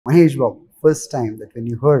Mahesh Babu, first time that when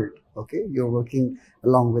you heard, okay, you're working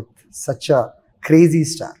along with such a crazy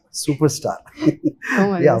star, superstar. Oh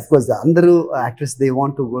my Yeah, of course, the andaru actors, they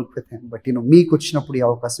want to work with him, but meeku vachinappudu ee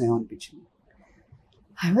avakasam em anpichindi?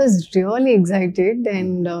 I was really excited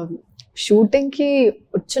and shooting ki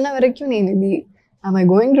vachina varaku nenu idi, am I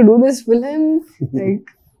going to do this film? Like,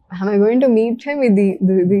 am I going to meet him? Idi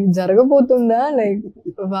jaragapotunda, like,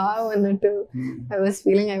 wow annattu. I was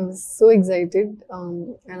feeling, I was so excited,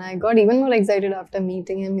 and I got even more excited after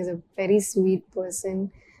meeting him. He's a very sweet person,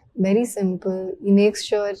 very simple. He makes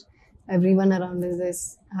sure everyone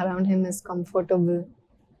around him is comfortable,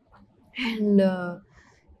 and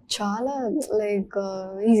chala, like,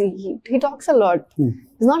 he talks a lot.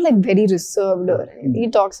 He's not like very reserved or anything. He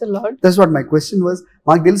talks a lot. That's what my question was.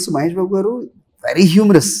 Maaku telusu Mahesh Babu garu very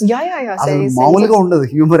humorous. Yeah. అసలు మామూలుగా ఉండదు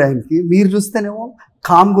humour ఆయనకి. మీరు చూస్తేనేమో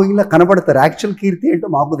calm going లా కనబడతారు. Actual కీర్తి ఏంటో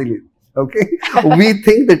మాకు తెలియదు. Okay, we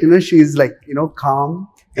think that she is like calm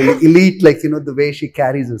and elite, like the way she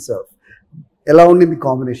carries herself. ఎలా ఉంది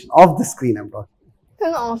combination of the screen? I'm talking.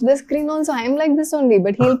 And off the screen also, I'm like this only,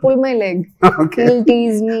 but he'll pull my leg. Okay. He'll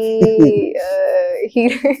tease me.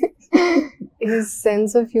 His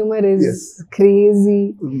sense of humor is crazy.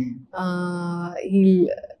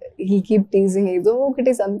 He'll keep teasing.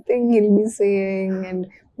 Okay, something he'll be saying, and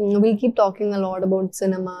we'll keep talking a lot about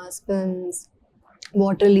cinemas, films,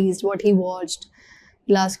 what released, what he watched.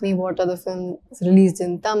 He'll ask me what are the films released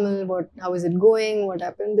in Tamil, how is it going, what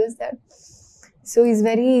happened, this, that. So he's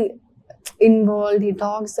very involved. He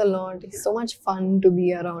talks a lot. He's so much fun to be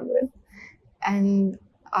around with, and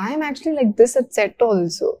I'm actually like this at set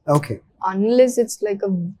also. Okay. Unless it's like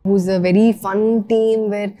who's a very fun team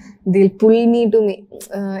where they'll pull me to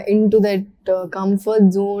into that comfort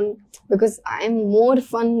zone, because I'm more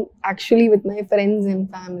fun actually with my friends and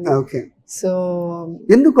family. Okay. So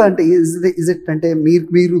ఎందుకు అంటే is it అంటే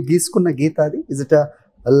మీరు గీసుకున్న గీత అది? Is it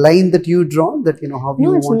a line that you draw that how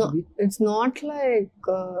you want to be? It's not like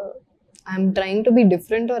I'm trying to be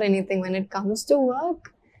different or anything. When it comes to work,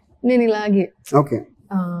 nenu ilage. Okay.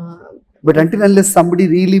 But until unless somebody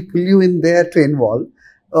really pull you in there to involve,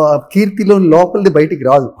 కీర్తిలో లోపలిది బయటికి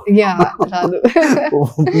రాదు. Yeah, రాదు.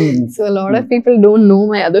 So a lot of people don't know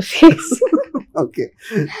my other face. Okay.